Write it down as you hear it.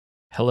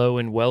Hello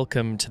and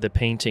welcome to the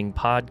Painting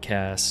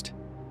Podcast.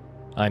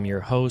 I'm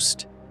your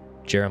host,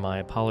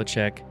 Jeremiah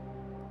Polachek,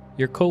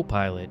 your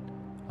co-pilot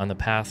on the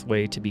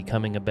pathway to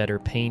becoming a better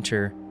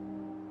painter,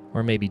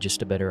 or maybe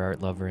just a better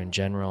art lover in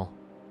general.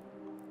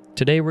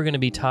 Today we're going to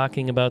be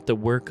talking about the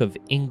work of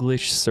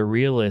English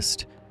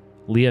surrealist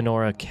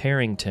Leonora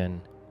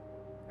Carrington,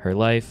 her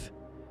life,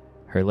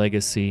 her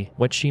legacy,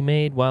 what she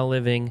made while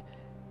living,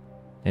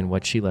 and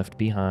what she left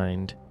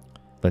behind.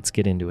 Let's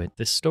get into it.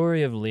 The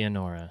story of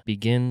Leonora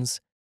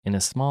begins in a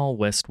small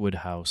Westwood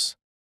house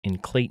in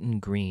Clayton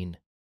Green,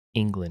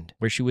 England,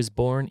 where she was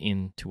born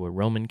into a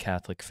Roman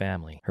Catholic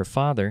family. Her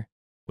father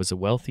was a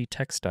wealthy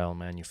textile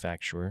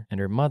manufacturer, and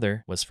her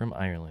mother was from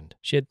Ireland.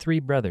 She had three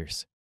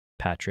brothers,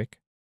 Patrick,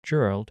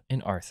 Gerald,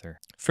 and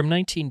Arthur. From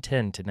 1910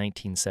 to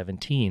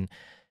 1917,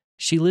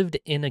 she lived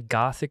in a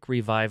Gothic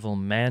Revival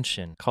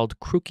mansion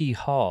called Crookey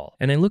Hall,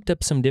 and I looked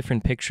up some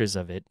different pictures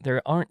of it.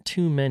 There aren't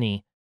too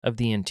many of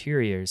the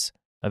interiors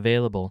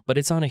available, but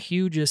it's on a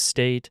huge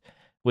estate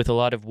with a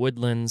lot of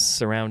woodlands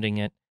surrounding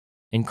it,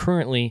 and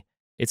currently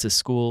it's a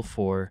school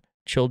for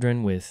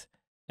children with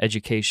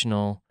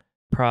educational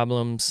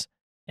problems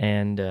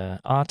and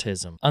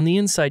autism. On the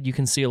inside, you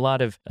can see a lot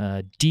of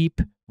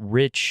deep,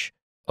 rich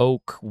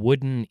oak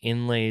wooden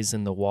inlays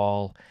in the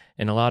wall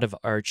and a lot of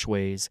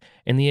archways,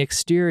 and the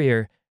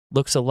exterior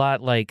looks a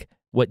lot like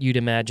what you'd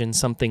imagine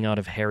something out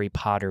of Harry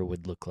Potter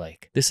would look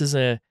like. This is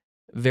a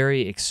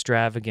very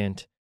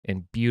extravagant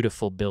and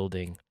beautiful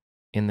building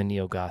in the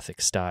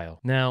neo-Gothic style.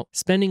 Now,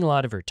 spending a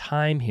lot of her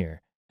time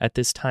here at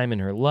this time in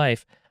her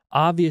life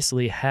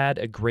obviously had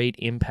a great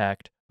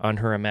impact on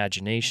her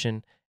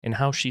imagination and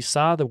how she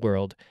saw the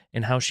world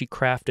and how she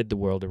crafted the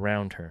world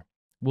around her.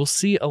 We'll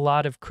see a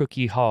lot of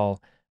Crookey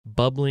Hall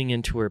bubbling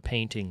into her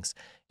paintings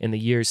in the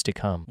years to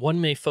come. One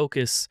may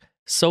focus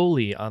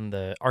solely on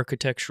the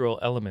architectural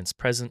elements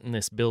present in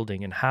this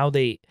building and how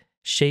they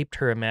shaped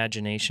her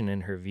imagination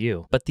and her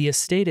view. But the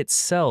estate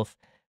itself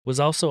was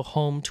also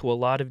home to a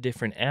lot of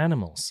different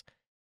animals.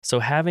 So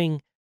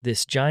having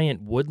this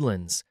giant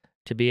woodlands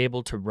to be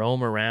able to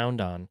roam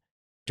around on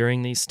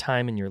during this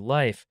time in your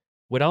life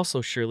would also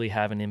surely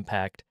have an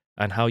impact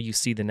on how you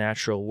see the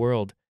natural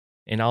world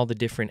and all the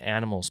different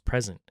animals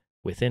present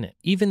within it.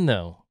 Even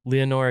though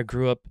Leonora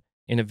grew up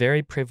in a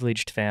very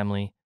privileged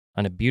family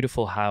on a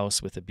beautiful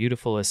house with a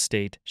beautiful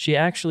estate, she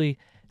actually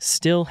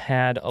still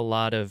had a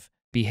lot of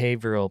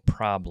behavioral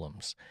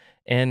problems.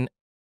 And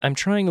I'm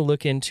trying to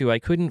look into, I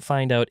couldn't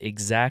find out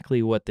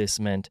exactly what this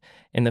meant,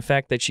 and the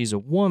fact that she's a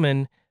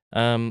woman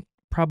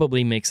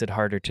probably makes it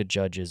harder to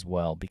judge as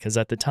well, because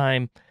at the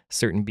time,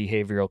 certain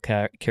behavioral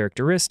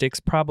characteristics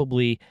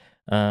probably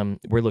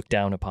were looked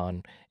down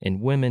upon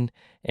in women,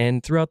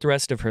 and throughout the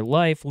rest of her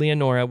life,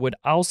 Leonora would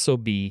also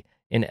be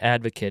an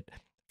advocate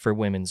for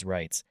women's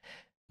rights.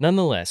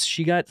 Nonetheless,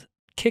 she got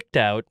kicked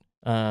out,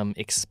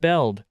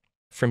 expelled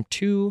from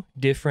two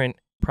different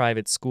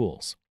private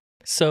schools.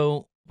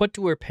 So what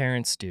do her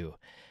parents do?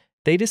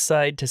 They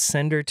decide to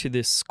send her to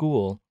this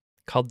school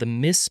called the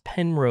Miss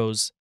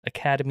Penrose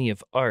Academy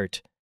of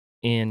Art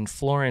in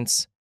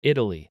Florence,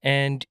 Italy.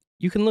 And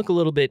you can look a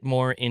little bit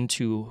more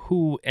into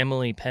who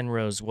Emily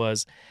Penrose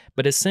was,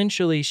 but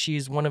essentially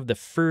she's one of the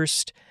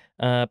first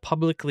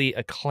publicly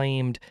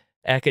acclaimed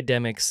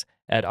academics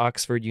at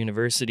Oxford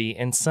University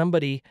and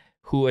somebody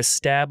who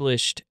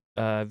established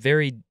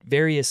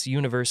various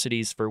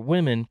universities for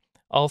women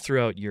all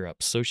throughout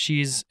Europe. So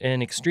she's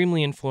an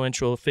extremely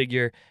influential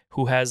figure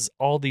who has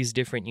all these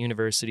different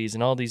universities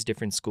and all these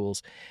different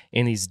schools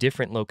in these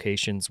different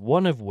locations,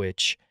 one of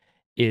which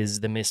is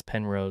the Miss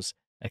Penrose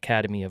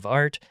Academy of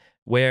Art,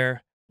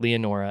 where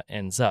Leonora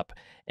ends up.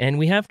 And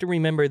we have to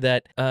remember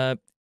that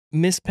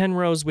Miss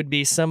Penrose would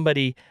be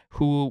somebody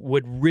who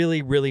would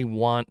really, really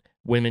want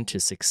women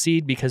to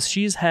succeed because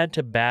she's had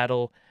to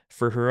battle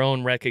for her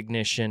own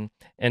recognition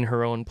and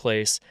her own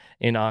place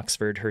in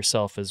Oxford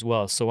herself as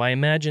well. So I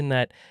imagine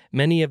that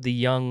many of the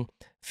young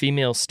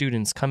female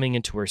students coming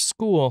into her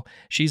school,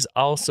 she's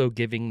also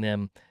giving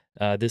them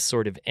this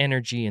sort of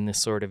energy and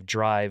this sort of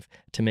drive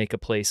to make a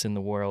place in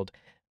the world,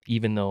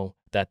 even though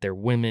that they're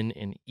women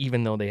and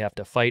even though they have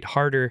to fight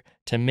harder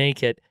to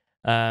make it,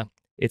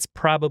 it's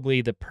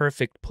probably the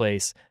perfect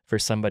place for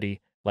somebody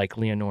like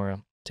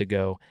Leonora to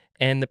go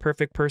and the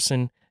perfect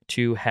person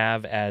to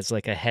have as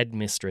like a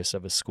headmistress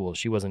of a school.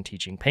 She wasn't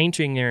teaching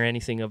painting or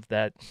anything of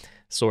that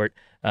sort,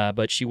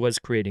 but she was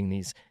creating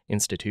these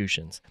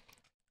institutions.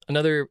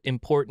 Another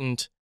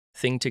important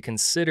thing to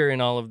consider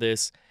in all of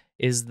this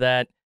is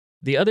that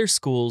the other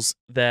schools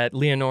that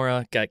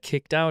Leonora got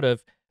kicked out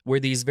of were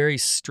these very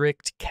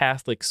strict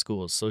Catholic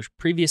schools. So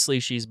previously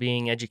she's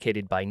being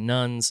educated by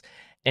nuns,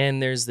 and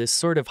there's this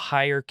sort of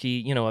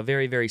hierarchy, a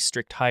very, very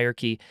strict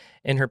hierarchy,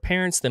 and her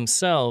parents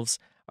themselves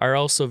are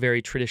also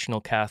very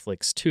traditional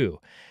Catholics too.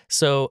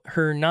 So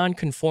her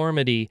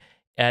nonconformity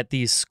at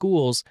these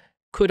schools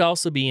could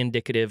also be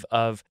indicative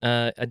of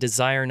a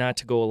desire not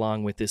to go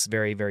along with this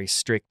very, very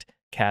strict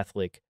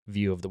Catholic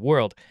view of the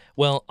world.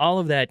 Well, all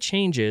of that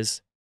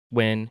changes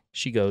when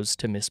she goes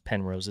to Miss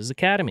Penrose's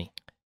Academy.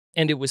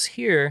 And it was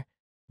here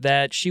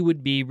that she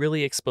would be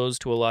really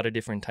exposed to a lot of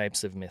different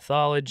types of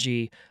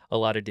mythology, a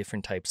lot of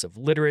different types of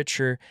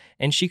literature,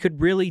 and she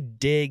could really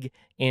dig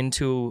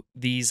into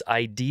these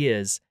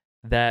ideas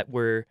that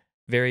were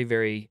very,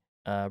 very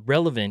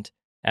relevant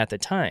at the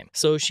time.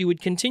 So she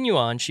would continue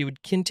on. She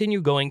would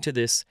continue going to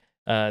this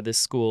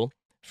school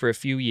for a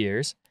few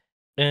years,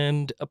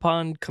 and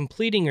upon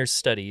completing her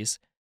studies,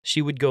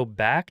 she would go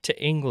back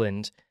to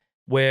England,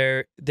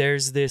 where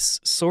there's this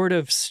sort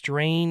of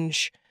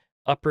strange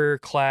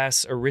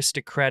upper-class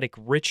aristocratic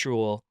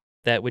ritual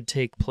that would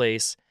take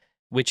place,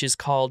 which is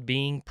called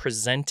being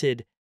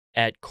presented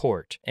at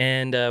court.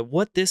 And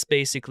what this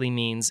basically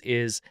means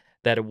is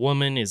that a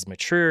woman is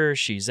mature,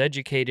 she's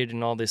educated,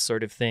 and all this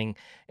sort of thing.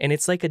 And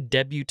it's like a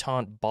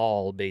debutante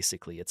ball,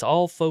 basically. It's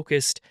all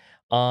focused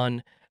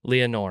on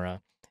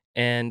Leonora.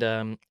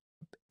 And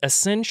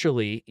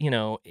essentially,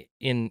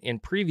 in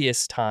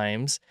previous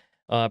times,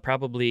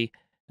 probably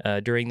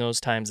during those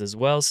times as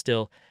well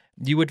still,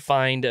 you would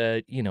find,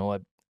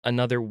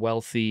 another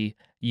wealthy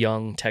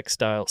young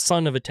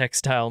son of a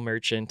textile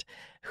merchant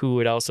who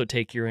would also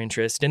take your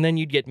interest. And then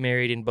you'd get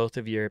married, and both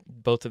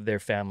of their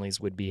families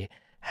would be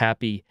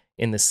happy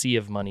in the sea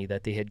of money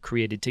that they had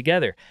created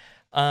together.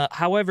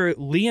 However,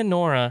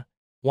 Leonora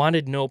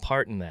wanted no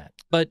part in that.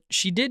 But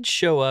she did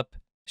show up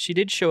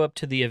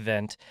to the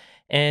event,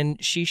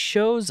 and she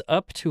shows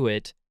up to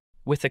it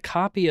with a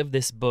copy of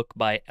this book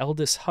by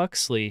Aldous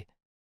Huxley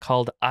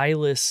called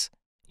Eyeless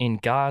in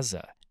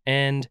Gaza.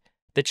 And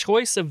the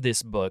choice of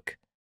this book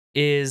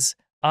is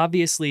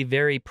obviously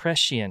very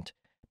prescient,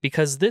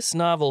 because this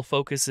novel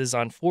focuses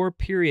on 4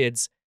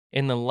 periods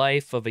in the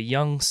life of a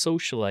young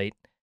socialite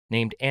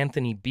named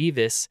Anthony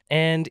Beavis,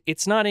 and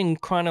it's not in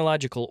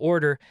chronological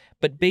order,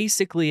 but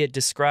basically it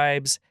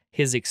describes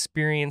his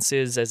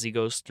experiences as he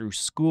goes through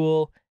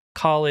school,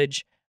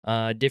 college,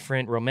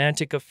 different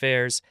romantic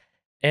affairs,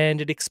 and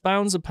it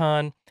expounds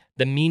upon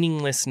the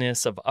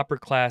meaninglessness of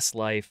upper-class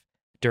life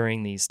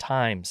during these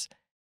times.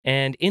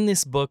 And in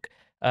this book,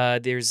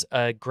 there's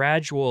a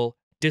gradual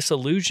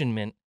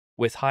disillusionment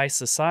with high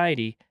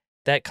society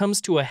that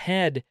comes to a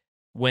head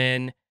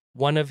when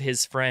one of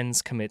his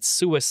friends commits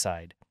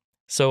suicide.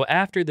 So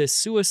after this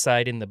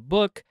suicide in the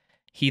book,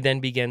 he then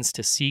begins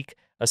to seek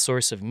a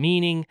source of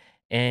meaning,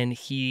 and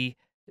he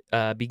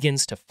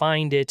begins to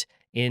find it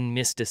in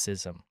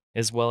mysticism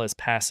as well as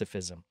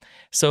pacifism.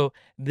 So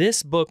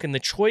this book, and the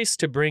choice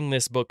to bring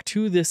this book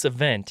to this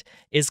event,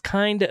 is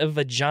kind of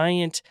a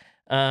giant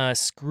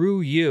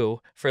screw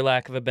you, for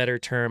lack of a better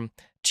term,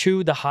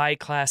 to the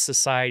high-class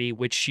society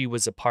which she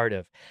was a part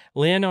of.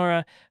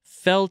 Leonora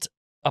felt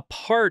a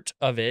part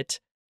of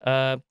it,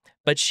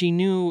 but she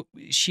knew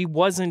she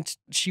wasn't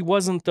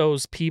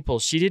those people.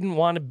 She didn't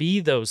want to be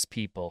those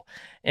people.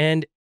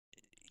 And,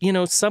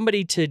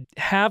 somebody to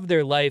have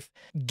their life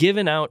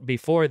given out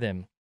before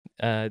them,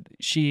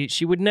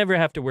 she would never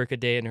have to work a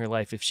day in her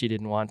life if she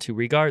didn't want to,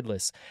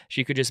 regardless.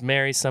 She could just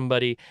marry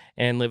somebody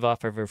and live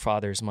off of her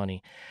father's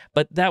money.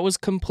 But that was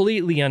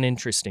completely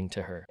uninteresting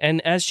to her.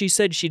 And as she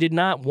said, she did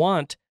not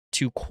want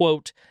to,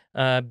 quote,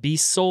 be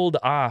sold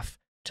off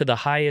to the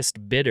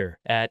highest bidder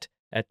at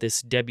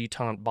this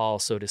debutante ball,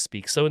 so to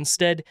speak. So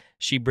instead,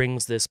 she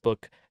brings this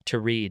book to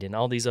read, and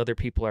all these other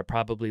people are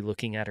probably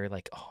looking at her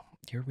like, oh,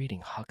 you're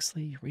reading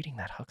Huxley? You're reading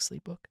that Huxley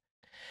book?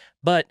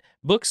 But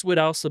books would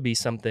also be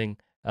something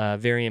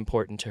very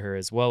important to her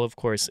as well, of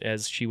course,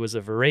 as she was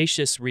a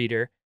voracious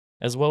reader,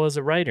 as well as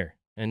a writer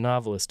and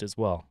novelist as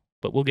well.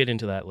 But we'll get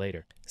into that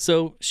later.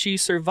 So she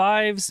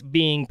survives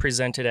being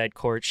presented at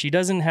court. She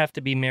doesn't have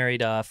to be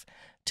married off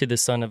to the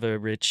son of a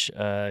rich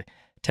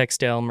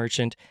textile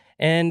merchant.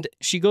 And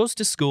she goes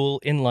to school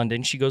in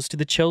London. She goes to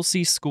the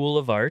Chelsea School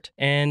of Art.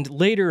 And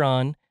later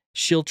on,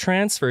 she'll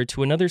transfer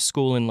to another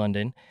school in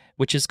London,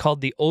 which is called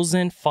the Aux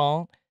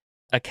Enfants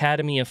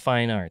Academy of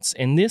Fine Arts.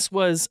 And this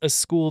was a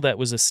school that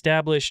was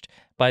established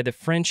by the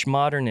French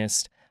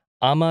modernist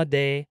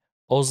Amédée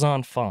aux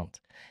Enfants.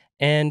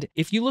 And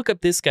if you look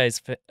up this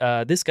guy's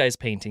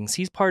paintings,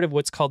 he's part of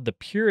what's called the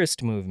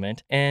Purist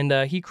movement, and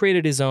he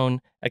created his own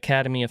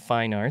Academy of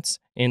Fine Arts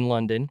in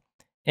London.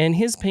 And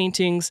his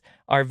paintings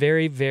are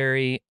very,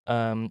 very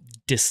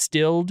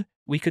distilled,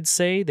 we could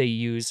say. They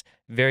use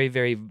very,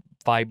 very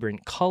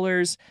vibrant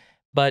colors,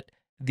 but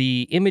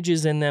the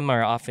images in them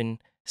are often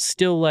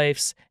still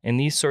lifes and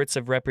these sorts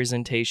of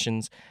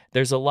representations.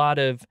 There's a lot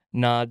of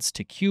nods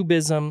to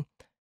Cubism,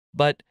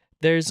 but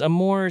there's a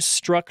more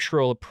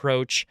structural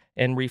approach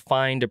and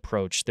refined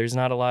approach. There's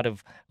not a lot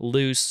of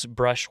loose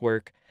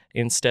brushwork.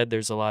 Instead,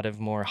 there's a lot of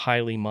more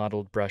highly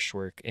modeled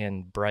brushwork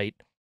and bright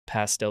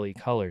pastel-y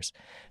colors.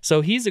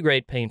 So he's a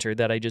great painter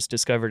that I just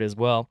discovered as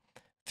well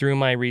through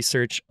my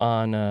research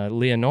on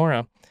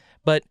Leonora.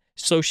 But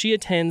so she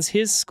attends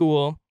his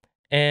school,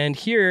 and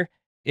here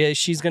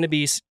she's going to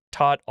be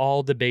taught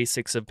all the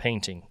basics of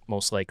painting,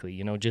 most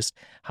likely, just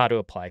how to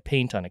apply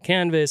paint on a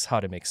canvas,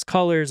 how to mix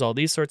colors, all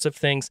these sorts of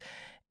things.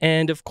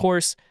 And of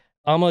course,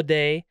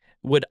 Amédée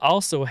would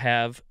also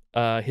have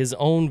his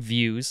own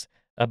views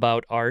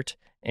about art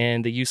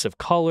and the use of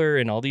color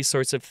and all these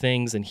sorts of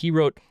things. And he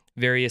wrote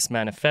various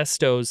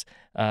manifestos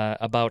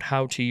about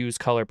how to use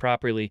color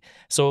properly.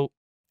 So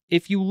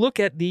if you look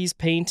at these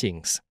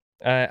paintings,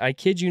 I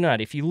kid you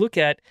not, if you look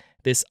at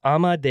this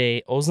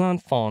Amadé aux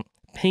Enfants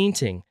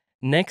painting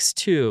next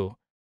to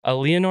a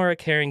Leonora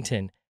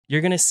Carrington,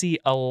 you're going to see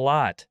a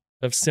lot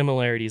of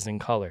similarities in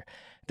color.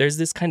 There's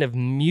this kind of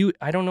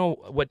I don't know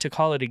what to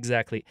call it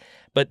exactly,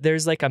 but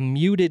there's like a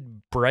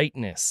muted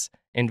brightness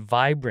and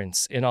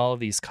vibrance in all of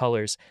these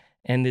colors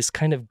and this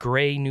kind of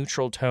gray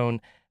neutral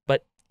tone,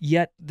 but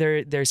yet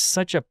there's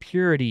such a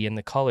purity in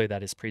the color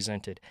that is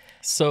presented.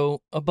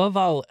 So above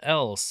all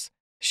else,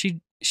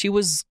 she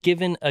was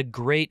given a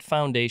great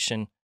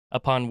foundation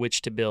upon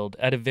which to build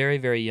at a very,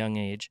 very young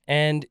age,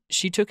 and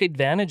she took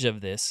advantage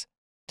of this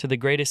to the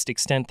greatest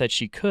extent that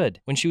she could.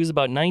 When she was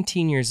about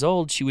 19 years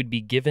old, she would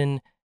be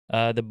given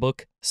the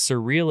book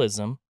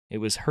Surrealism. It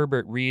was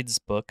Herbert Reed's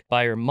book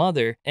by her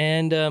mother,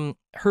 and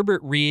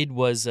Herbert Reed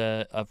was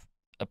a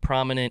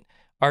prominent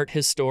art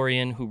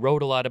historian who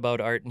wrote a lot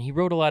about art, and he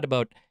wrote a lot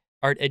about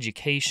art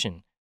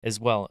education as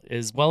well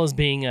as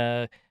being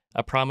a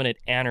prominent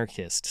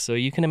anarchist. So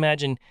you can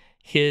imagine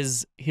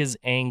his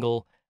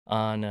angle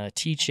on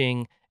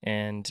teaching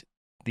and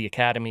the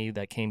academy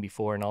that came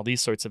before and all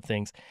these sorts of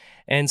things.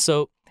 And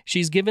so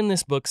she's given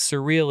this book,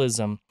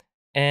 Surrealism,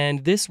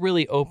 and this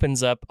really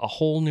opens up a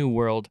whole new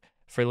world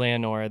for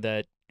Leonora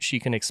that she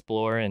can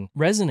explore and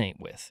resonate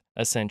with,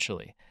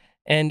 essentially.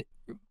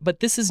 But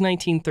this is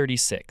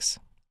 1936.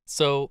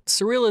 So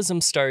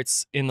Surrealism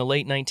starts in the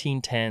late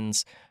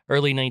 1910s,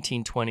 early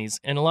 1920s,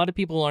 and a lot of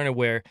people aren't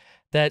aware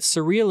that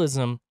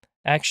Surrealism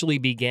actually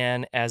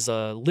began as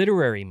a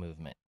literary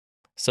movement.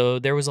 So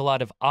there was a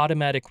lot of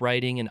automatic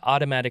writing, and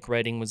automatic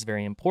writing was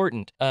very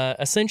important.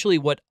 Essentially,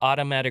 what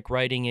automatic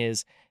writing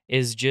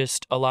is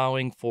just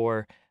allowing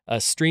for a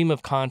stream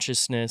of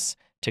consciousness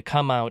to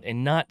come out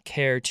and not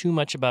care too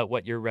much about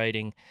what you're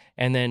writing,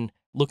 and then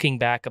looking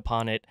back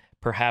upon it,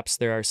 perhaps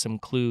there are some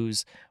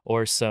clues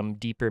or some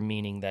deeper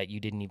meaning that you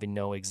didn't even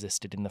know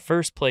existed in the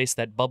first place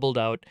that bubbled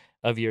out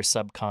of your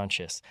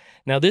subconscious.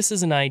 Now, this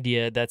is an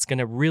idea that's going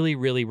to really,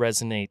 really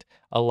resonate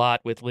a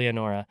lot with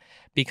Leonora,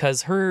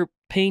 because her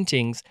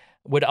paintings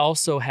would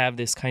also have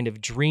this kind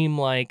of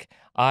dreamlike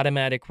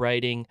automatic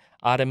writing,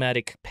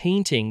 automatic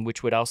painting,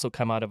 which would also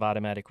come out of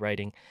automatic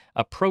writing,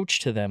 approach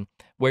to them,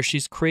 where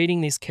she's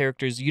creating these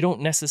characters. You don't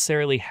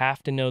necessarily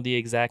have to know the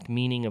exact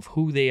meaning of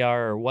who they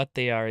are or what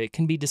they are. It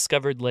can be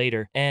discovered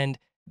later. And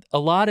a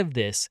lot of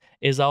this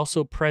is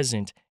also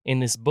present in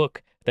this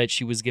book that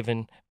she was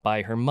given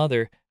by her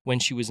mother when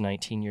she was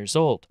 19 years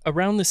old.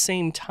 Around the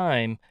same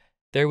time,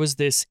 there was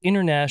this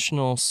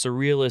international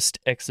surrealist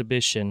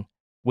exhibition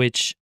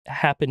which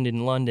happened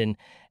in London,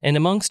 and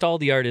amongst all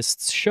the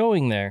artists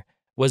showing there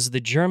was the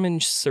German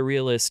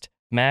surrealist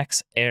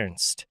Max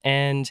Ernst,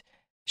 and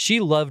she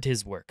loved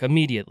his work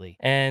immediately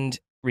and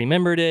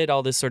remembered it,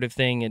 all this sort of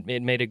thing.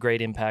 It made a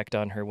great impact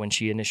on her when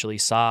she initially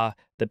saw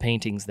the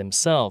paintings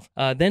themselves.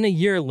 Then a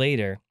year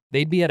later,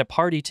 they'd be at a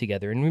party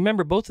together, and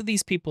remember, both of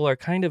these people are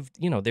kind of,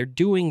 they're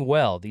doing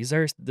well. These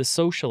are the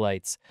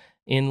socialites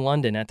in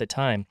London at the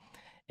time,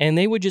 and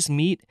they would just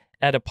meet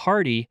at a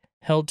party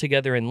held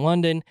together in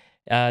London.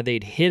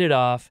 They'd hit it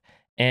off,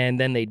 and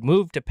then they'd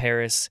move to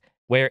Paris,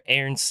 where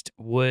Ernst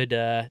would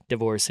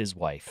divorce his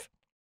wife.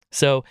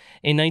 So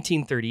in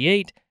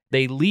 1938,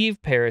 they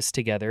leave Paris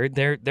together.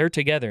 They're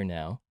together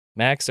now.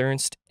 Max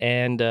Ernst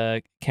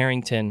and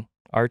Carrington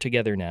are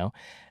together now.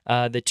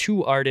 The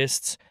two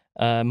artists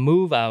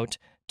move out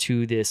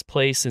to this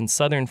place in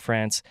southern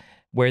France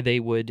where they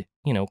would,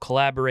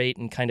 collaborate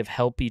and kind of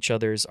help each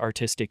other's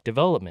artistic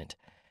development.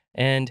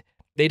 And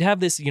they'd have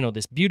this,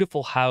 this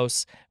beautiful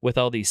house with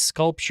all these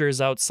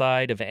sculptures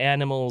outside of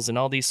animals and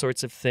all these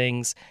sorts of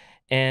things.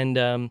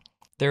 And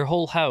their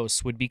whole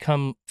house would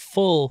become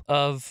full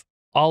of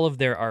all of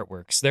their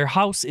artworks. Their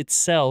house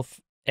itself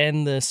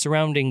and the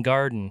surrounding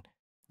garden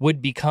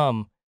would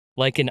become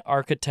like an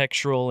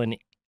architectural and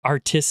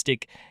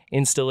artistic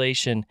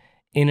installation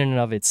in and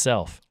of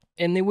itself.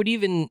 And they would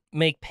even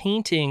make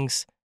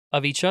paintings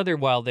of each other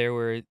while they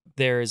were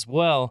there as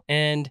well.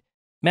 And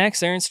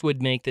Max Ernst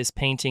would make this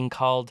painting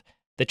called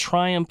The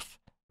Triumph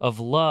of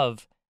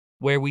Love,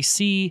 where we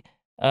see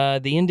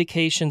the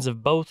indications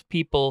of both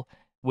people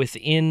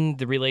within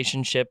the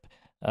relationship,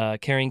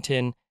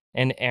 Carrington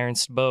and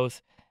Ernst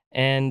both,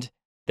 and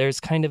there's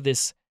kind of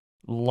this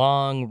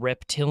long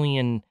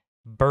reptilian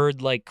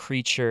bird-like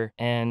creature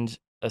and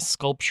a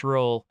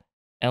sculptural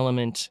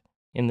element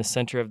in the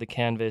center of the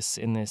canvas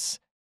in this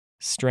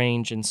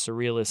strange and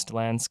surrealist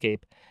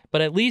landscape.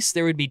 But at least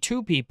there would be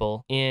two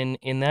people in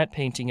that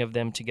painting of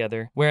them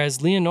together, whereas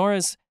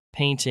Leonora's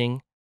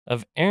painting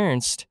of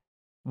Ernst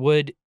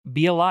would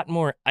be a lot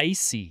more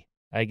icy,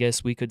 I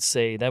guess we could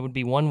say. That would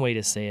be one way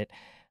to say it.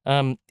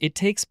 It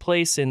takes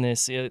place in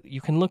this,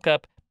 you can look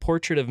up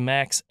Portrait of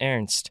Max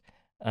Ernst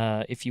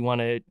if you want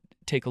to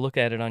take a look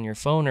at it on your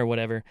phone or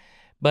whatever.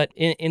 But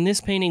in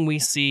this painting, we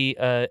see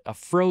a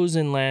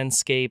frozen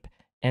landscape,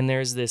 and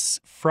there's this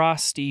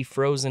frosty,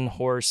 frozen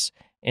horse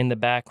in the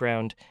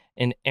background,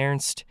 and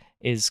Ernst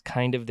is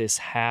kind of this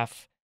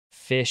half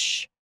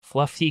fish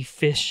fluffy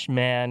fish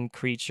man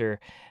creature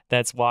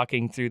that's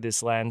walking through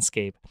this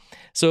landscape.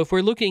 So if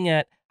we're looking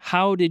at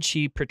how did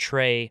she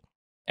portray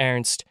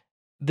Ernst,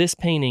 this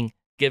painting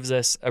gives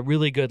us a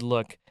really good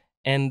look,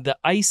 and the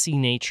icy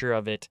nature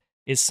of it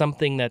is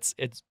something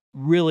it's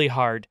really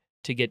hard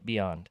to get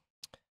beyond.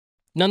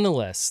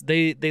 Nonetheless,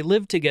 they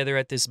live together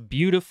at this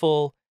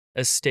beautiful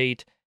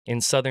estate in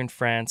southern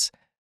France,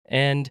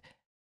 and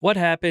what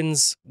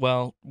happens?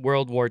 Well,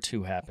 World War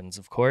II happens,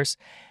 of course,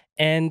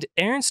 and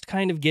Ernst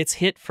kind of gets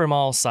hit from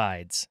all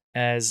sides,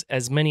 as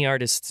many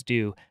artists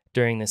do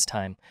during this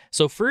time.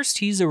 So first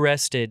he's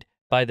arrested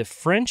by the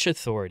French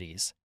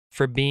authorities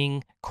for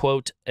being,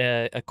 quote,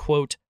 a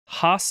quote,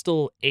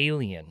 hostile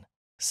alien.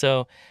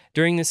 So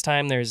during this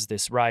time, there's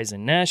this rise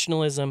in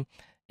nationalism,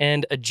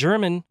 and a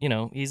German,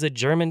 he's a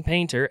German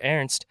painter,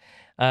 Ernst,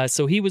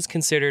 so he was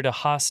considered a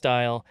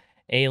hostile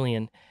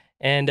alien.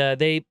 And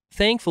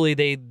thankfully,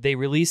 they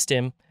released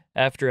him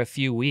after a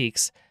few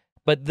weeks.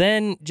 But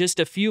then, just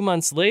a few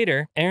months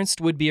later, Ernst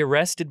would be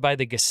arrested by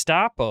the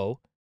Gestapo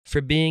for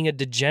being a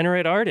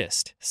degenerate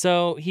artist.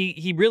 So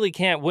he really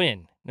can't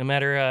win, no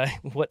matter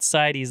what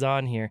side he's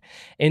on here.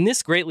 And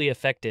this greatly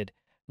affected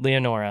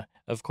Leonora,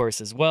 of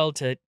course, as well,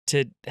 to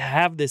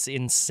have this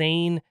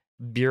insane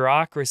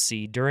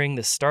bureaucracy during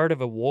the start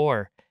of a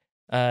war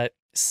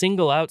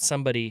single out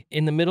somebody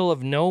in the middle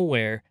of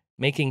nowhere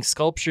making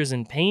sculptures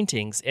and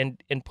paintings and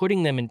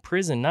putting them in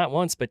prison not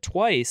once but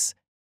twice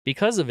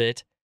because of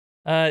it.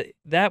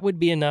 That would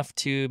be enough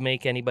to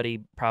make anybody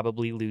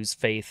probably lose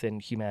faith in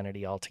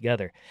humanity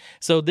altogether.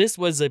 So this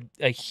was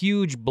a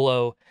huge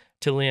blow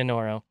to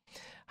Leonora.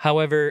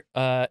 However,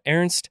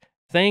 Ernst,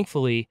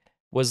 thankfully,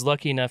 was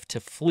lucky enough to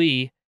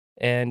flee,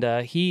 and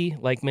he,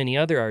 like many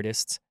other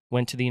artists,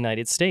 went to the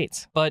United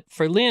States. But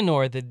for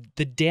Leonora,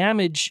 the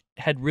damage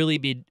had really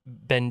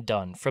been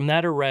done. From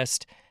that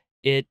arrest,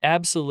 it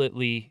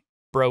absolutely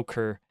broke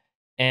her,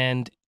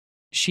 and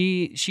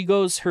she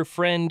goes, her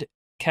friend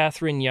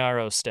Catherine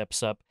Yarrow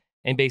steps up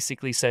and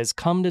basically says,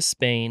 come to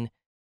Spain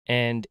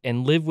and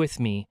live with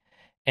me.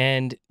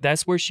 And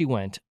that's where she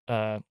went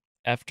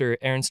after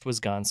Ernst was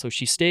gone. So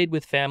she stayed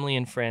with family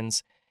and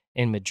friends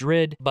in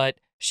Madrid, but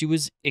she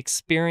was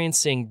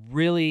experiencing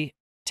really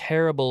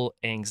terrible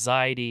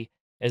anxiety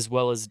as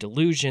well as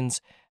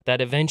delusions that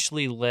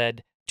eventually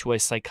led to a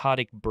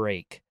psychotic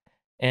break.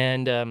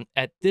 And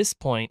at this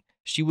point,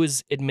 she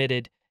was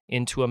admitted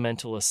into a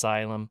mental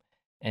asylum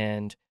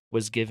and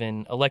was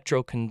given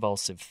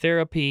electroconvulsive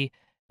therapy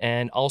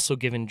and also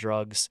given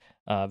drugs,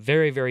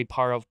 very, very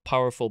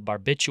powerful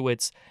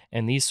barbiturates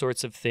and these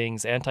sorts of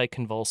things,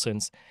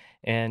 anticonvulsants,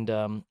 and,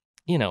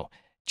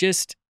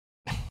 just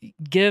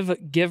give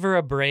her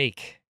a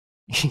break.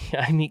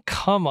 I mean,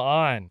 come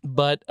on.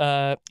 But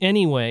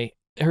anyway,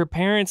 her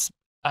parents,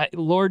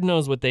 Lord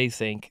knows what they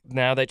think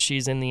now that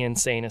she's in the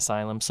insane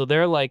asylum. So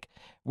they're like,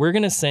 we're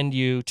going to send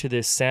you to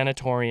this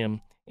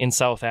sanatorium in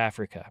South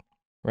Africa,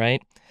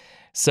 right?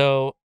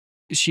 So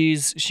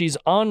she's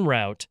en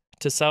route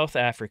to South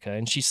Africa,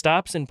 and she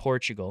stops in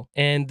Portugal,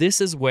 and this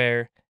is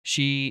where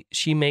she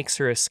makes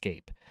her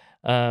escape.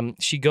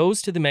 She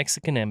goes to the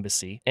Mexican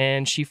embassy,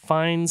 and she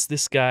finds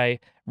this guy,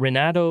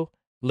 Renato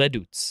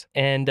Ledutz,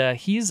 and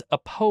he's a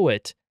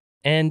poet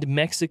and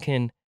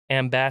Mexican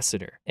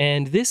ambassador.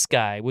 And this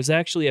guy was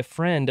actually a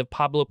friend of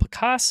Pablo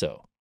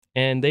Picasso,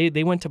 and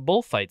they went to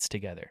bullfights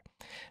together.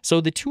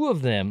 So the two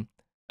of them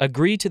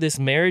agree to this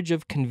marriage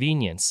of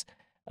convenience,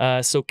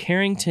 so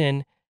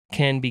Carrington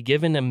can be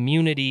given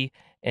immunity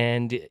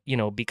and,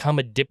 become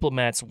a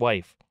diplomat's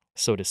wife,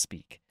 so to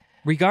speak.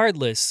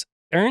 Regardless,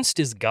 Ernst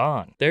is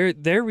gone.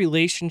 Their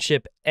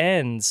relationship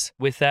ends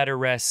with that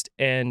arrest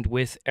and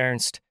with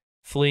Ernst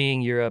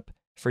fleeing Europe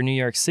for New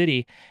York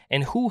City.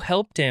 And who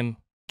helped him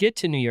get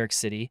to New York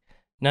City?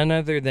 None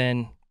other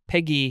than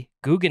Peggy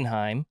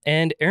Guggenheim.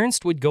 And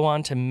Ernst would go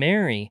on to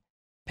marry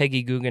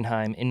Peggy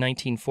Guggenheim in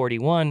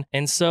 1941.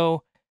 And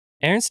so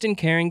Ernst and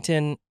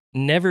Carrington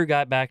never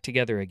got back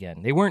together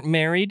again. They weren't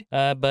married,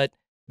 but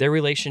their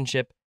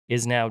relationship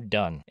is now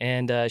done.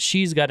 And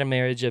she's got a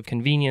marriage of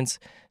convenience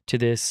to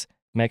this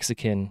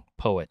Mexican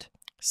poet.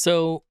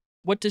 So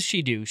what does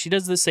she do? She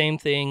does the same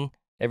thing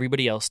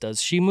everybody else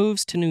does. She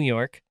moves to New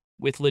York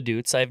with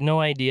Ledutz. I have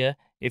no idea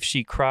if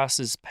she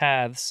crosses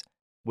paths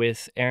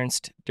with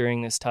Ernst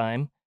during this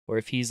time or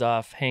if he's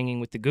off hanging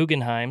with the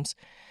Guggenheims.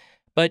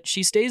 But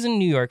she stays in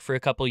New York for a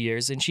couple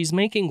years, and she's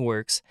making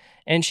works,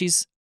 and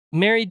she's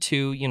married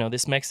to,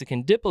 this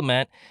Mexican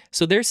diplomat,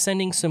 so they're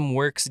sending some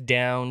works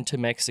down to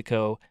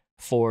Mexico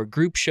for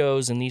group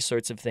shows and these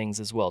sorts of things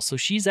as well. So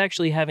she's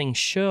actually having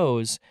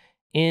shows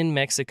in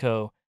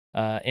Mexico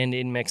and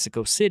in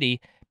Mexico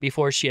City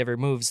before she ever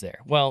moves there.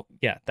 Well,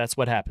 yeah, that's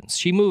what happens.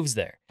 She moves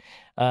there.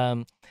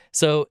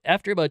 So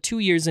after about 2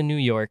 years in New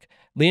York,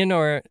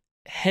 Leonora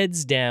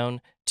heads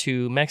down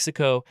to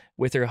Mexico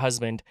with her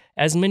husband,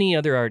 as many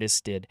other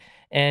artists did.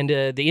 And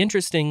the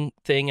interesting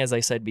thing, as I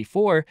said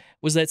before,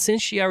 was that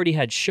since she already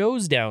had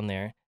shows down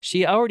there,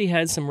 she already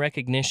had some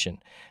recognition.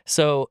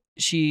 So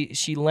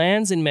she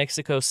lands in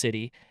Mexico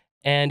City,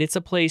 And it's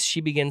a place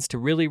she begins to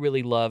really,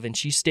 really love, and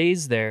she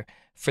stays there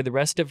for the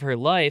rest of her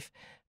life.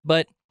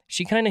 But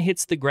she kind of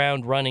hits the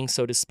ground running,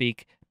 so to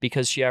speak,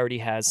 because she already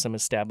has some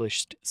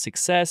established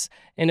success.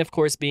 And of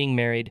course, being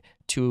married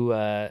to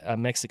a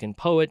Mexican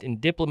poet and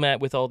diplomat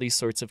with all these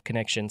sorts of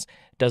connections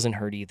doesn't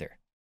hurt either.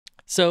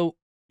 So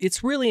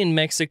it's really in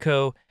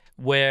Mexico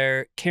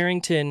where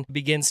Carrington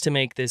begins to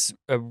make this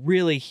a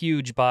really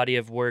huge body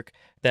of work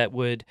that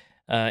would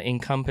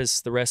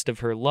encompass the rest of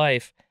her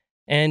life.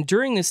 And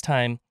during this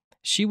time,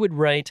 she would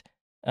write,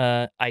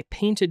 I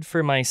painted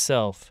for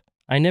myself.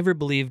 I never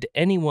believed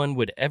anyone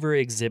would ever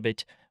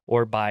exhibit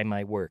or buy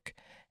my work.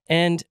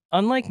 And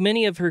unlike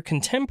many of her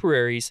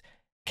contemporaries,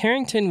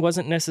 Carrington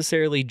wasn't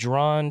necessarily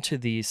drawn to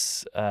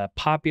these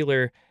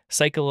popular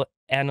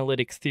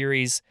psychoanalytic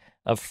theories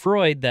of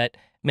Freud that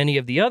many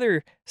of the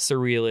other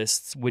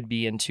surrealists would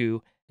be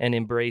into and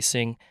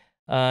embracing.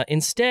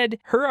 Instead,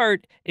 her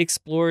art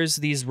explores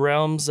these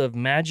realms of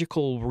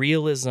magical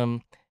realism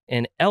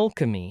and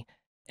alchemy,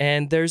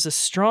 and there's a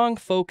strong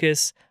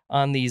focus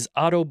on these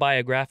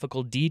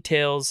autobiographical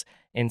details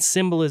and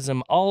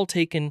symbolism, all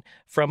taken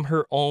from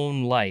her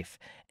own life.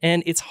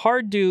 And it's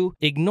hard to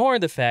ignore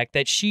the fact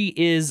that she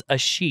is a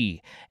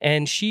she,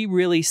 and she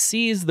really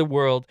sees the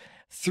world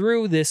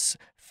through this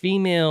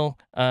female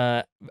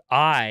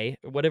eye,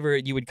 whatever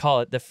you would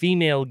call it, the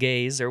female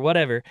gaze or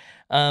whatever.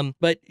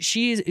 But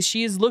she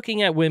is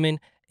looking at women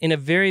in a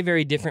very,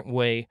 very different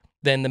way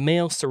than the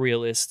male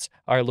surrealists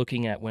are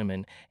looking at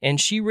women. And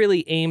she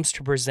really aims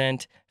to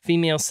present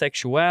female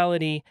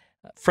sexuality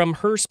from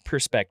her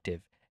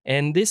perspective.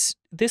 And this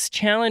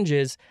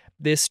challenges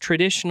this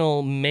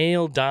traditional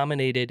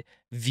male-dominated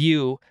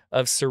view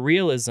of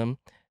surrealism,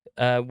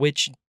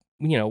 which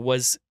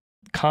was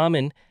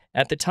common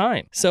at the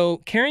time. So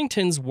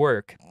Carrington's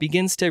work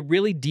begins to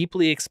really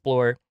deeply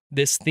explore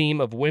this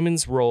theme of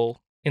women's role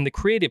in the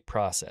creative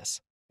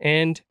process.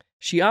 And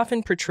she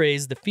often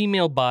portrays the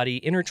female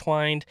body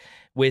intertwined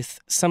with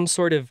some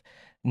sort of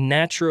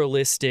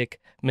naturalistic,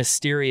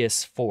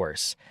 mysterious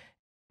force.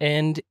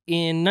 And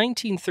in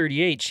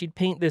 1938, she'd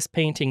paint this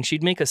painting.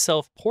 She'd make a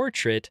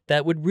self-portrait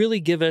that would really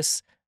give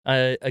us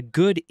a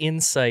good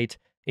insight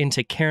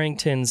into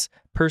Carrington's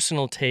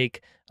personal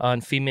take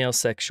on female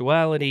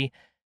sexuality,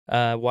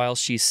 while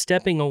she's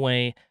stepping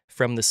away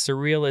from the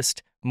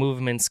surrealist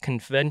movement's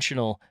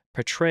conventional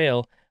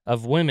portrayal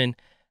of women.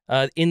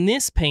 In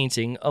this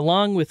painting,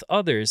 along with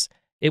others,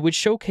 it would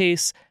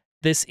showcase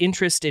this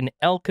interest in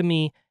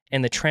alchemy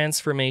and the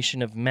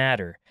transformation of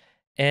matter.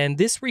 And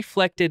this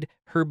reflected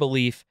her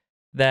belief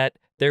that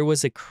there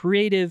was a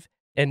creative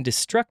and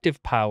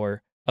destructive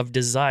power of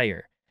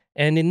desire.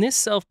 And in this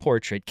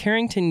self-portrait,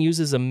 Carrington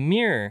uses a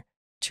mirror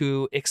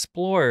to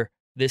explore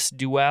this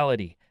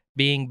duality,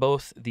 being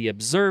both the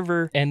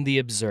observer and the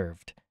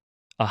observed.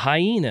 A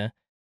hyena,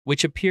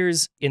 which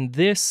appears in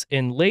this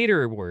and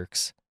later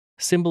works,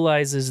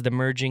 symbolizes the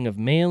merging of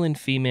male and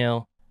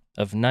female,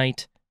 of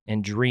night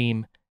and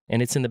dream,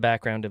 and it's in the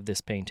background of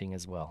this painting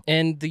as well.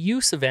 And the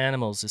use of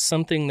animals is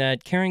something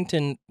that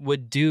Carrington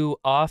would do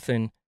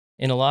often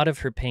in a lot of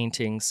her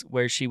paintings,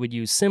 where she would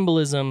use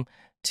symbolism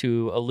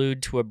to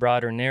allude to a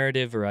broader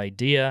narrative or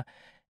idea,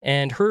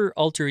 and her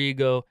alter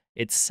ego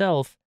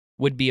itself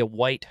would be a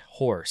white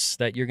horse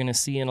that you're going to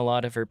see in a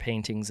lot of her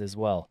paintings as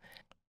well.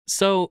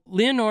 So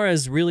Leonora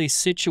is really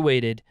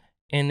situated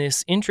in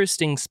this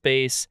interesting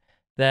space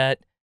that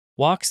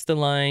walks the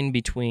line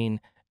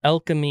between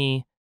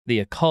alchemy, the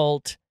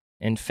occult,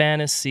 and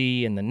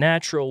fantasy, and the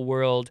natural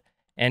world,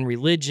 and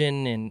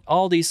religion, and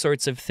all these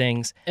sorts of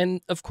things.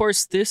 And of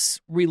course, this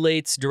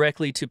relates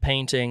directly to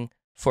painting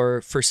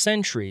for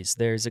centuries.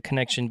 There's a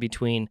connection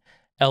between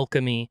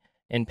alchemy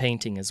and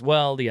painting as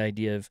well, the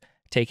idea of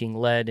taking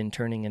lead and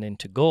turning it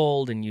into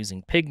gold and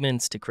using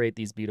pigments to create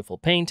these beautiful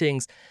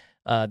paintings,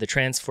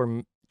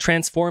 the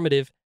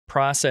transformative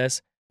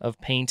process of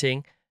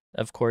painting,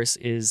 of course,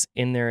 is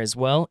in there as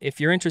well. If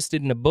you're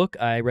interested in a book,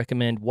 I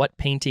recommend What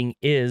Painting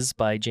Is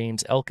by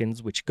James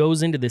Elkins, which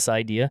goes into this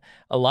idea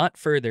a lot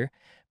further.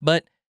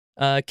 But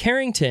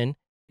Carrington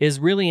is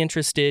really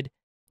interested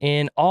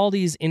in all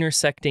these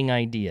intersecting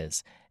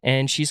ideas,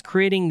 and she's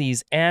creating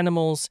these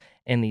animals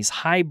and these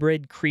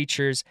hybrid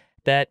creatures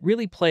that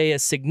really play a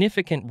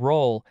significant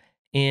role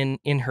in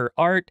her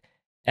art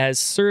as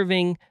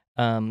serving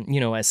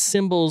as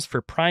symbols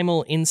for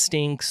primal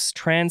instincts,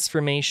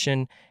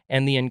 transformation,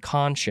 and the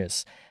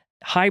unconscious.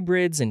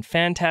 Hybrids and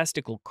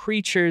fantastical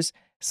creatures,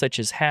 such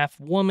as half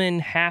woman,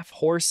 half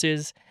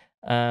horses,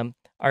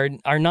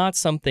 are not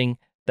something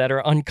that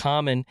are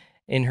uncommon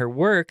in her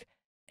work,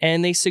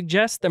 and they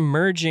suggest the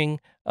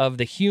merging of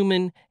the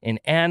human and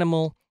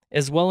animal,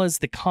 as well as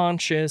the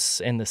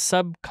conscious and the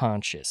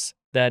subconscious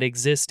that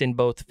exist in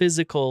both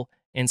physical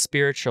and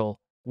spiritual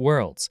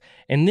worlds.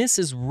 And this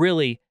is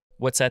really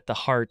what's at the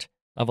heart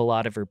of a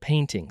lot of her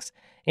paintings.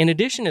 In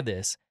addition to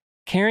this,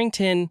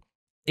 Carrington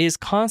is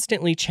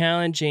constantly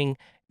challenging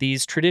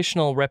these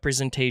traditional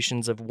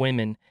representations of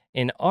women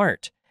in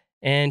art.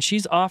 And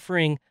she's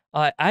offering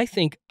a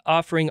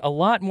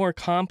lot more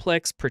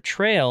complex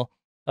portrayal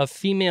of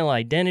female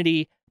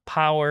identity,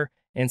 power,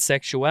 and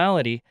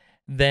sexuality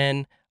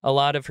than a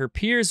lot of her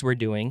peers were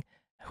doing,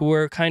 who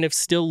were kind of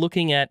still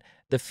looking at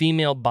the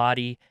female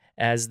body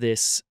as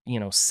this,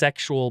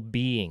 sexual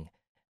being.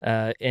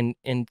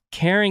 And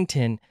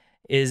Carrington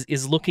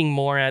is looking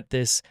more at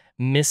this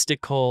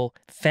mystical,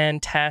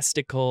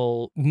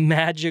 fantastical,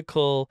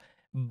 magical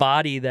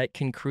body that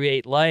can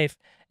create life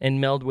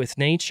and meld with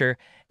nature.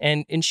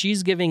 And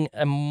she's giving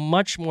a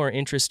much more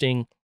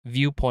interesting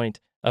viewpoint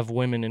of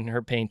women in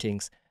her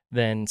paintings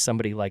than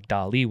somebody like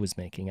Dali was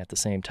making at the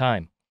same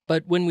time.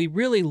 But when we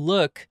really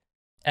look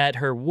at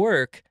her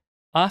work,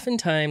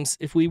 oftentimes,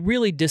 if we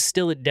really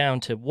distill it down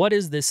to what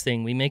is this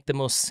thing, we make the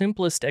most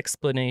simplest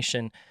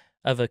explanation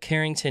of a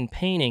Carrington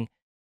painting,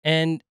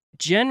 and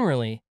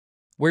generally,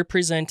 we're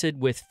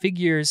presented with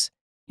figures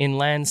in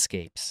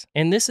landscapes.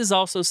 And this is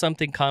also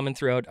something common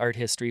throughout art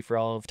history for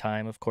all of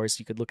time. Of course,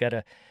 you could look at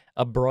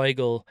a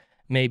Bruegel,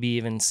 maybe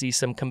even see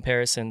some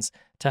comparisons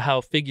to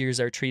how figures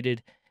are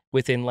treated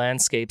within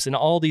landscapes, and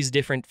all these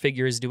different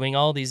figures doing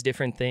all these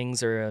different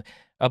things, or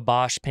a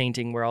Bosch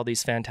painting where all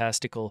these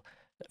fantastical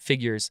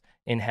figures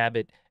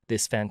inhabit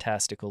this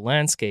fantastical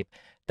landscape.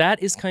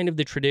 That is kind of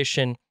the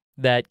tradition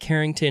that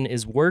Carrington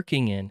is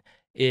working in,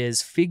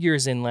 is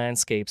figures in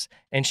landscapes,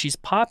 and she's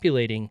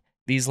populating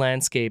these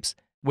landscapes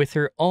with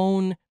her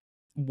own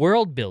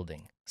world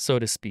building, so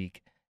to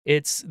speak.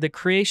 It's the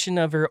creation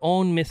of her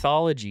own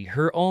mythology,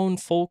 her own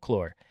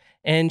folklore,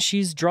 and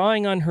she's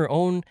drawing on her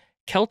own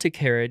Celtic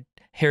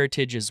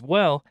heritage as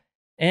well,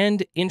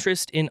 and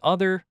interest in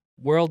other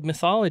world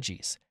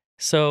mythologies.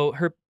 So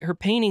her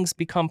paintings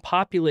become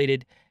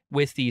populated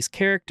with these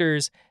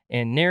characters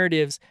and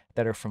narratives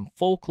that are from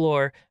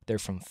folklore, they're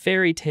from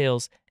fairy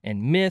tales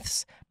and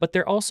myths, but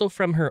they're also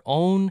from her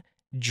own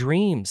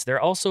dreams.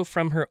 They're also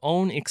from her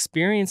own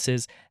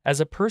experiences as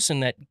a person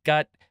that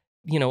got,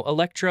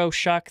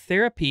 electroshock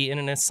therapy in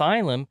an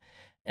asylum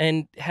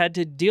and had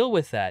to deal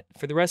with that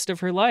for the rest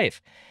of her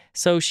life.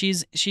 So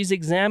she's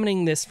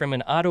examining this from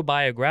an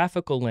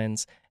autobiographical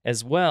lens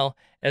as well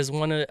as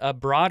a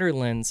broader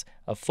lens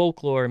of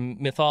folklore,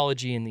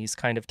 mythology, and these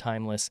kind of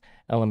timeless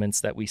elements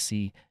that we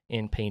see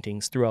in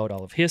paintings throughout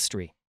all of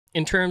history.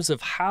 In terms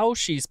of how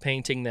she's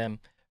painting them,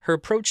 her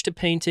approach to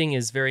painting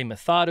is very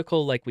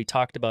methodical, like we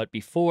talked about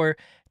before.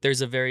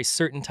 There's a very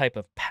certain type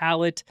of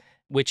palette,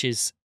 which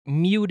is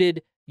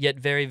muted, yet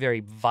very, very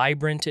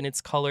vibrant in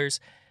its colors.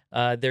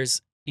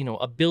 There's,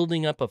 a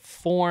building up of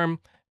form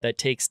that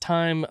takes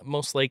time,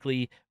 most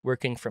likely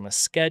working from a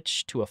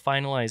sketch to a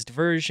finalized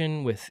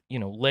version with,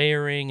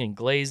 layering and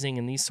glazing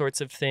and these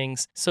sorts of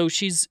things. So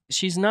she's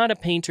not a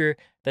painter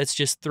that's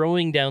just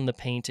throwing down the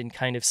paint and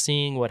kind of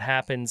seeing what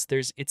happens.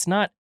 It's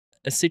not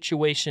a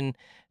situation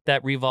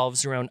that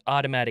revolves around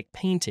automatic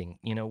painting,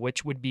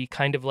 which would be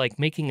kind of like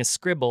making a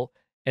scribble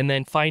and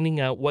then finding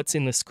out what's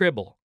in the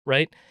scribble,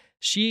 right?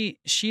 She's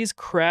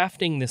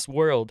crafting this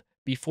world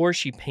before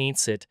she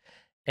paints it,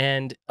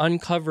 and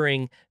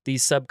uncovering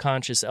these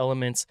subconscious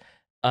elements,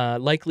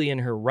 likely in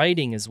her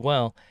writing as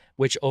well,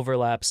 which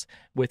overlaps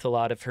with a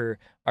lot of her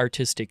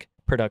artistic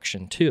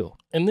production too.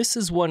 And this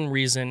is one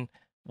reason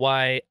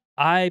why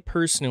I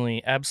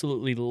personally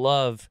absolutely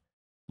love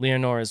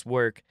Leonora's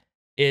work,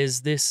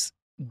 is this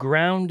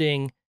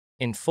grounding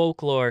in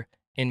folklore,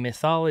 in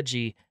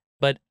mythology,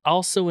 but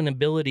also an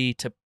ability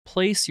to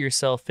place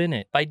yourself in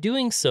it. By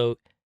doing so,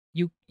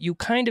 you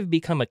kind of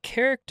become a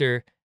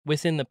character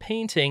within the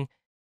painting,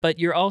 but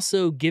you're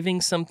also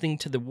giving something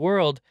to the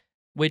world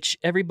which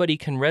everybody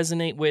can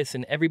resonate with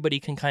and everybody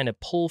can kind of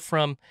pull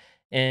from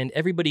and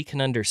everybody can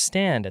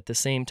understand at the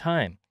same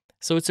time.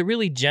 So it's a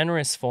really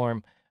generous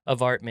form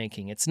of art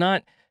making. It's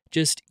not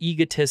just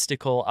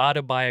egotistical,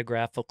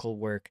 autobiographical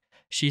work.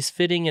 She's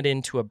fitting it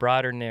into a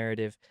broader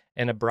narrative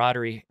and a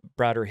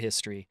broader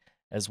history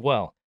as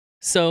well.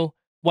 So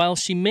while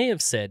she may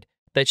have said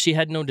that she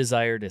had no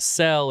desire to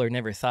sell or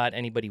never thought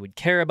anybody would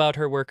care about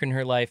her work in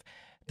her life,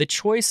 the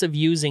choice of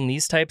using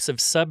these types of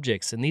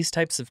subjects and these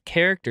types of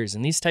characters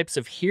and these types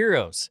of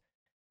heroes,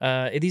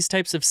 these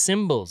types of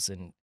symbols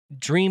and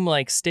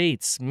dreamlike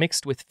states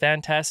mixed with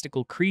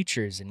fantastical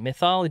creatures and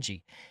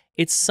mythology,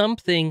 it's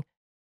something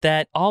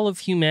that all of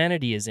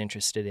humanity is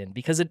interested in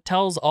because it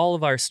tells all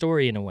of our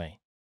story in a way.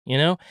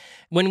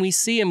 When we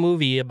see a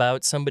movie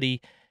about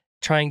somebody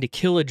trying to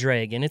kill a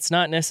dragon, it's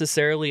not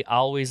necessarily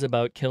always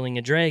about killing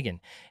a dragon.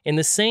 In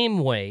the same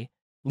way,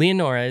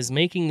 Leonora is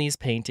making these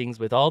paintings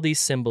with all these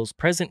symbols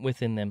present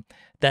within them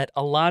that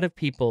a lot of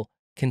people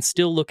can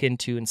still look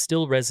into and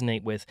still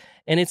resonate with.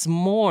 And it's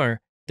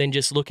more than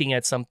just looking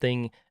at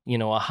something,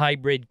 a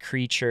hybrid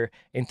creature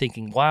and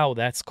thinking, wow,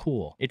 that's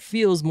cool. It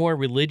feels more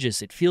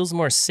religious. It feels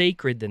more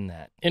sacred than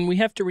that. And we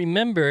have to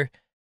remember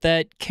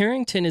that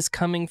Carrington is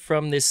coming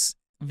from this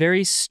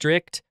very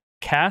strict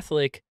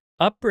Catholic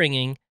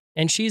upbringing,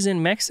 and she's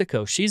in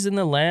Mexico. She's in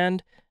the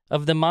land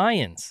of the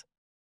Mayans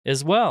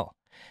as well.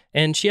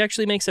 And she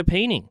actually makes a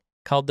painting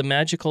called The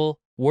Magical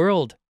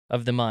World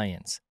of the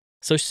Mayans.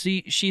 So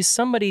she's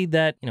somebody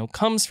that,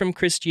 comes from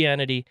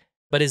Christianity,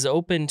 but is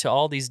open to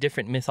all these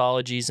different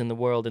mythologies in the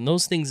world. And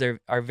those things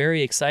are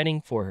very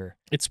exciting for her.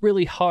 It's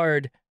really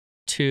hard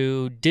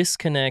to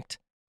disconnect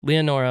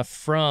Leonora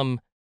from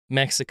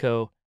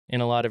Mexico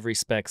in a lot of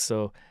respects.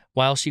 So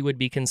while she would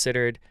be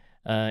considered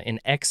an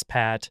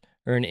expat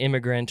or an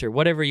immigrant or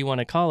whatever you want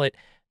to call it,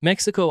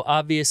 Mexico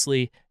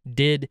obviously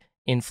did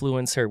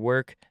influence her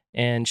work,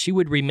 and she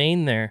would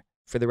remain there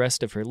for the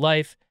rest of her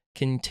life,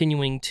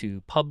 continuing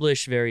to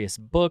publish various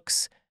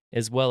books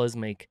as well as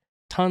make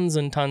tons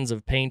and tons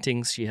of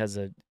paintings. She has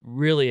a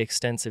really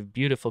extensive,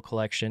 beautiful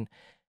collection,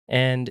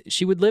 and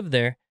she would live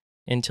there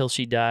until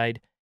she died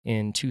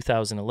in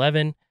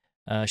 2011.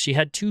 She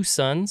had 2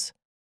 sons,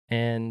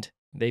 and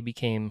they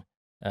became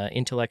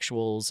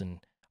intellectuals and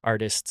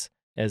artists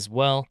as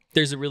well.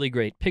 There's a really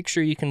great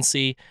picture you can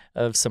see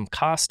of some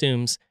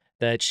costumes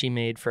that she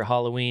made for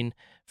Halloween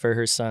for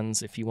her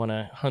sons, if you want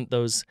to hunt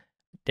those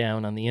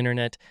down on the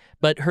internet.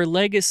 But her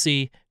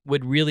legacy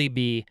would really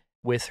be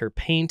with her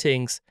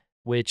paintings,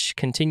 which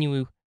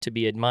continue to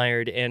be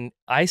admired, and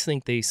I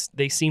think they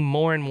seem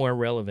more and more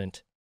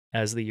relevant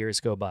as the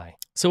years go by.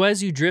 So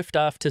as you drift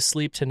off to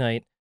sleep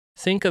tonight,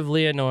 think of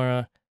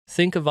Leonora,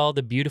 think of all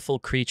the beautiful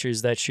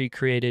creatures that she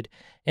created,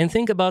 and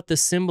think about the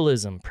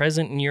symbolism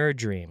present in your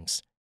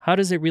dreams. How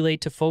does it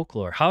relate to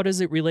folklore? How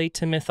does it relate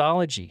to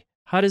mythology?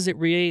 How does it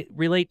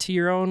relate to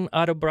your own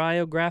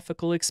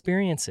autobiographical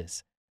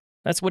experiences?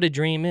 That's what a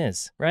dream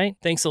is, right?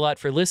 Thanks a lot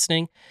for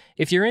listening.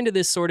 If you're into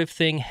this sort of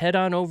thing, head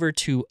on over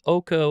to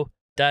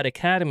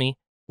oko.academy,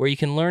 where you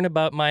can learn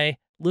about my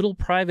little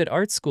private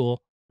art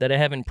school that I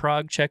have in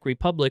Prague, Czech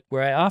Republic,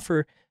 where I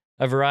offer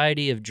a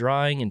variety of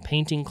drawing and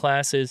painting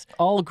classes,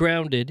 all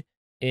grounded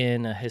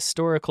in a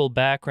historical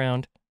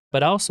background,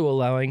 but also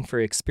allowing for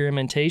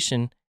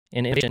experimentation.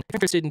 And if you're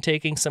interested in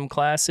taking some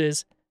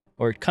classes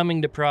or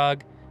coming to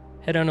Prague,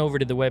 head on over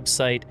to the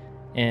website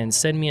and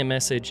send me a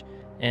message,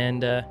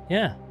 and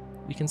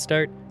we can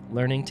start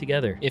learning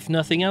together. If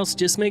nothing else,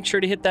 just make sure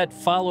to hit that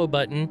follow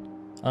button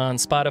on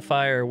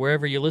Spotify or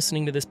wherever you're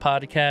listening to this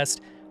podcast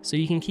so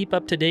you can keep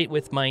up to date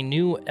with my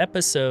new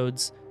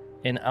episodes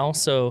and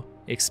also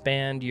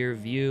expand your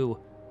view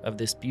of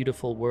this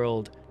beautiful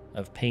world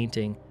of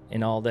painting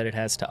and all that it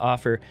has to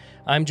offer.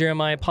 I'm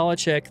Jeremiah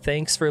Polachek.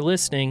 Thanks for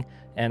listening,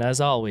 and as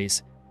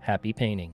always, happy painting.